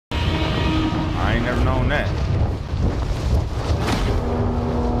that.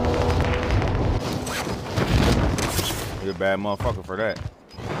 You're a bad motherfucker for that.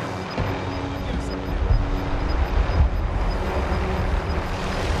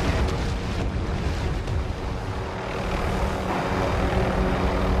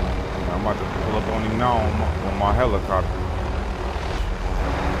 I'm about to pull up on him now on my helicopter.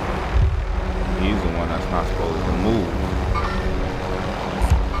 He's the one that's not supposed to move.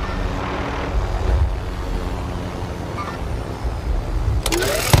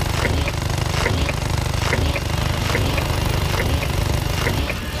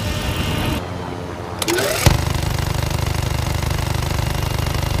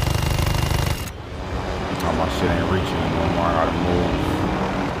 Oh, my shit ain't reaching anymore. I gotta move.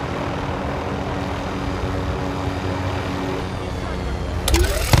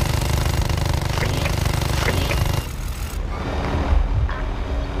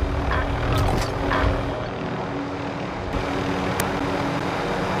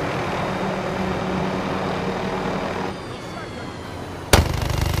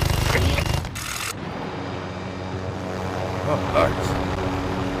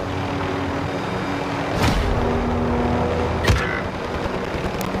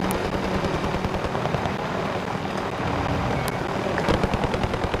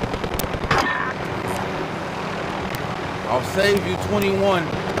 I'll save you, 21.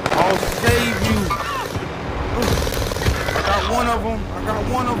 I'll save you. I got one of them. I got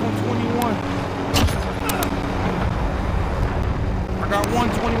one of them, 21. I got one,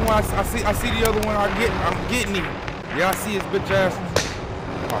 21. I see the other one. I'm getting him. Yeah, I see his bitch ass.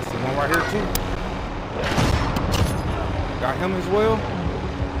 Oh, I see one right here too. Got him as well.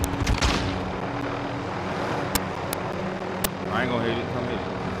 I ain't gonna hit it. Come hit it.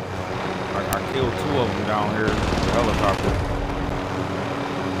 I killed two of them down here in the helicopter.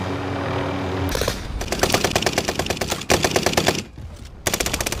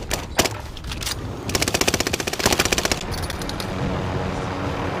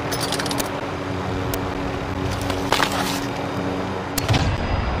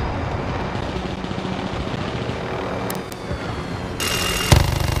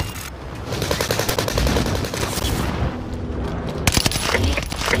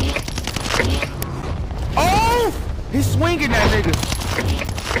 He's swinging that nigga.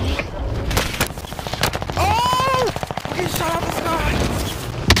 Oh! He shot out the sky.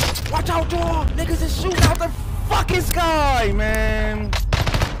 Watch out, dog. Niggas is shooting out the fucking sky, man.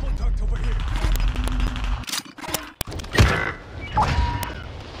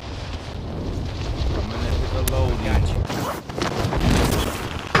 Coming in with the load.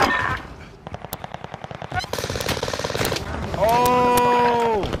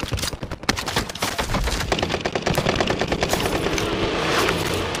 Oh!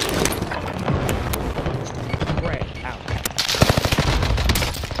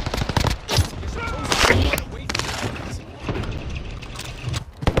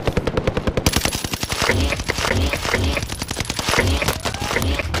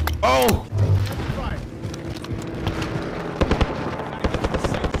 Oh!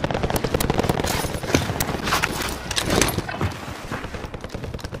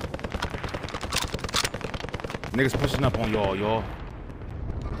 Niggas pushing up on y'all.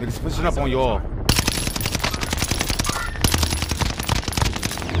 Niggas pushing up on y'all.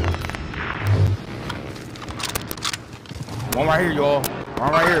 One right here, y'all.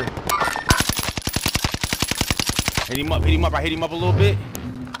 One right here. Hit him up, hit him up. I hit him up a little bit.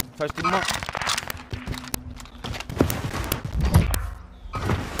 Touched him up.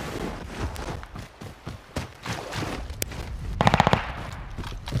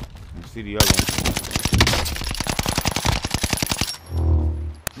 You see the other one.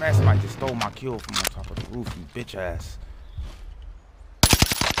 Man, somebody just stole my kill from on top of the roof, you bitch ass.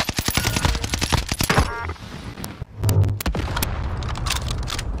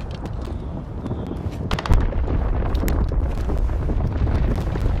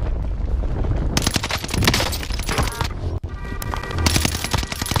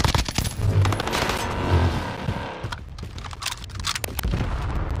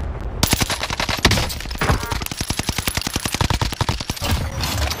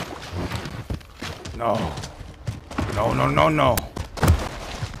 No. No, no, no, no.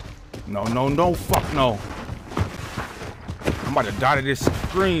 No, no, no, fuck no. I'm about to die to this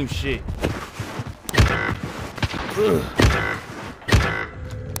scream shit. Ugh.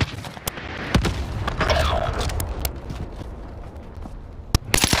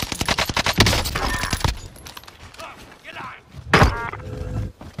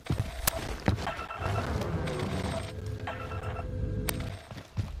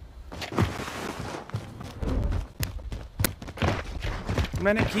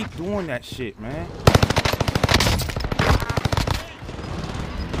 Man, they keep doing that shit, man.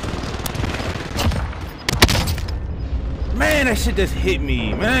 Man, that shit just hit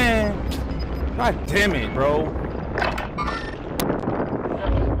me, man. God damn it, bro.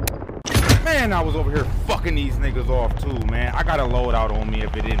 Man, I was over here fucking these niggas off too, man. I got a loadout on me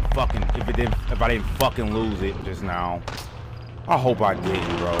if I didn't fucking lose it just now. I hope I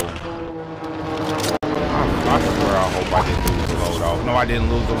didn't, bro. I swear I hope I didn't lose the loadout. No, I didn't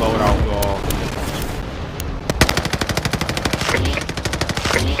lose the loadout, y'all.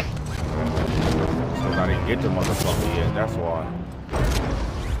 Because I didn't get the motherfucker yet, that's why.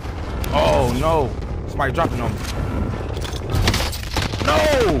 Oh no! Somebody dropping on me.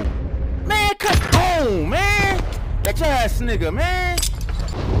 No! Man, cut on, man! Get your ass nigga, man!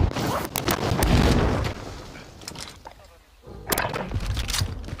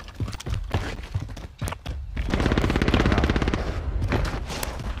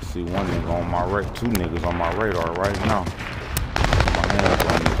 See one nigga on my radar, two niggas on my radar right now. My hands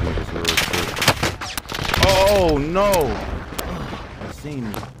on these niggas real quick. Oh no! They seen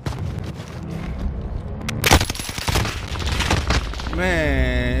me.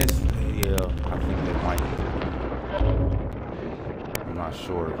 Man, yeah, I think they might. I'm not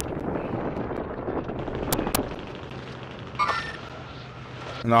sure.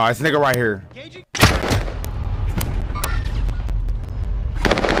 No, it's nigga right here.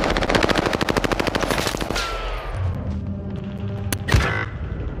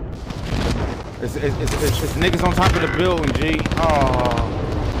 It's niggas on top of the building, G.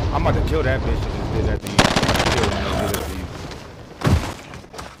 Oh, I'm about to kill that bitch that just did that to you. Kill him and did it to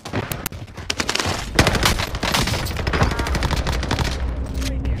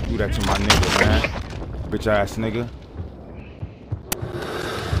you. Do that to my nigga, man. Bitch ass nigga.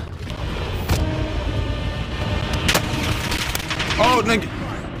 Oh, nigga.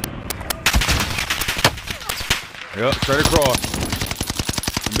 Yep, straight across.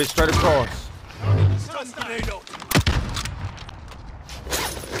 Bitch, straight across.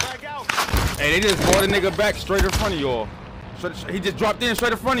 Hey, they just brought a nigga back straight in front of y'all. He just dropped in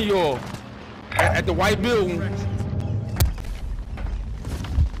straight in front of y'all at the white building. I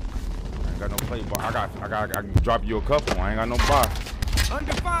ain't got no play, but I can drop you a couple. I ain't got no box.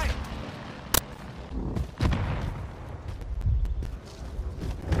 Under fire.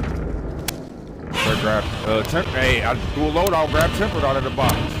 Grab hey, I do a load. I'll grab tempered out of the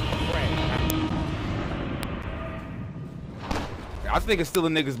box. I think it's still a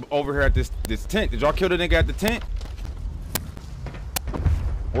niggas over here at this tent. Did y'all kill the nigga at the tent?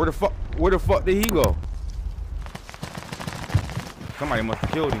 Where the fuck did he go? Somebody must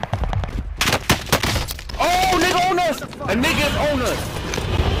have killed him. Oh, nigga on us! A nigga's on us!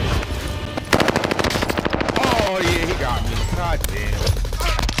 Oh yeah, he got me. God damn.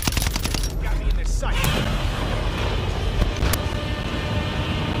 Got me in this sight.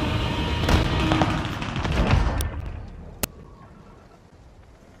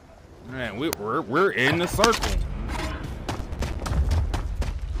 Man, we're in the circle.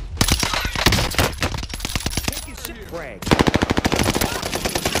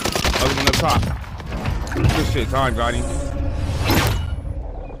 Other than the top. Good shit, time got him.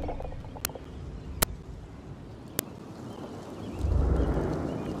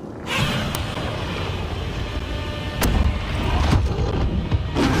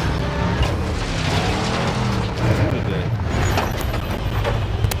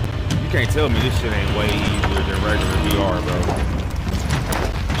 You can't tell me this shit ain't way easier than regular VR, bro.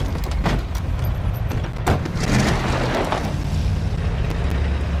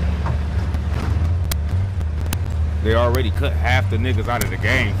 They already cut half the niggas out of the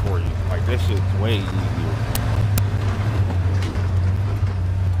game for you. Like, this shit's way easier.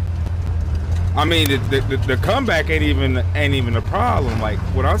 I mean, the comeback ain't even a problem. Like,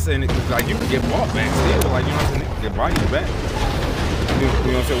 what I'm saying is, like, you can get bought back still. Like, you know what I'm saying? You can get bought back. You know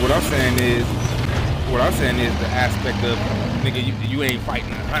what I'm saying? What I'm saying is the aspect of, nigga, you ain't fighting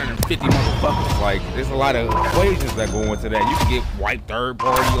 150 motherfuckers. Like, there's a lot of equations that go into that. You can get white third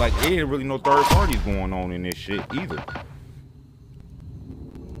party. Like, there ain't really no third parties going on in this shit either.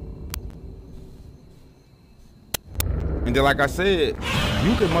 And then, like I said,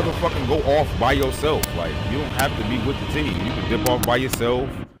 you can motherfucking go off by yourself. Like, you don't have to be with the team. You can dip off by yourself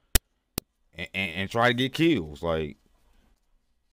and try to get kills. Like,